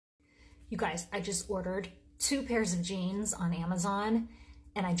You guys, I just ordered 2 pairs of jeans on Amazon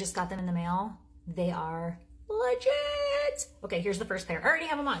and I just got them in the mail. They are legit. Okay, here's the first pair. I already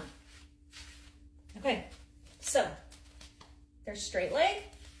have them on. Okay, so they're straight leg.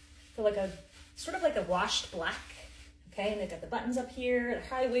 They're like a, sort of like a washed black. Okay, and they've got the buttons up here,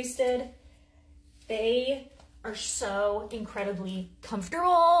 they're high-waisted. They are so incredibly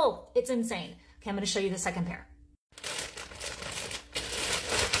comfortable. It's insane. Okay, I'm gonna show you the second pair.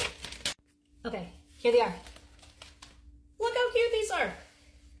 Okay, here they are. Look how cute these are.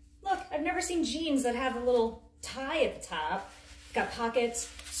 Look, I've never seen jeans that have a little tie at the top. Got pockets,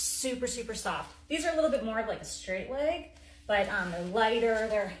 super, super soft. These are a little bit more of like a straight leg, but they're lighter,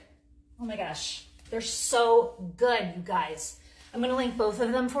 they're, oh my gosh, they're so good, you guys. I'm gonna link both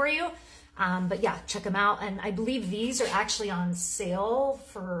of them for you. But yeah, check them out. And I believe these are actually on sale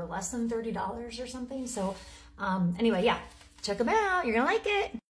for less than $30 or something. So anyway, yeah, check them out. You're gonna like it.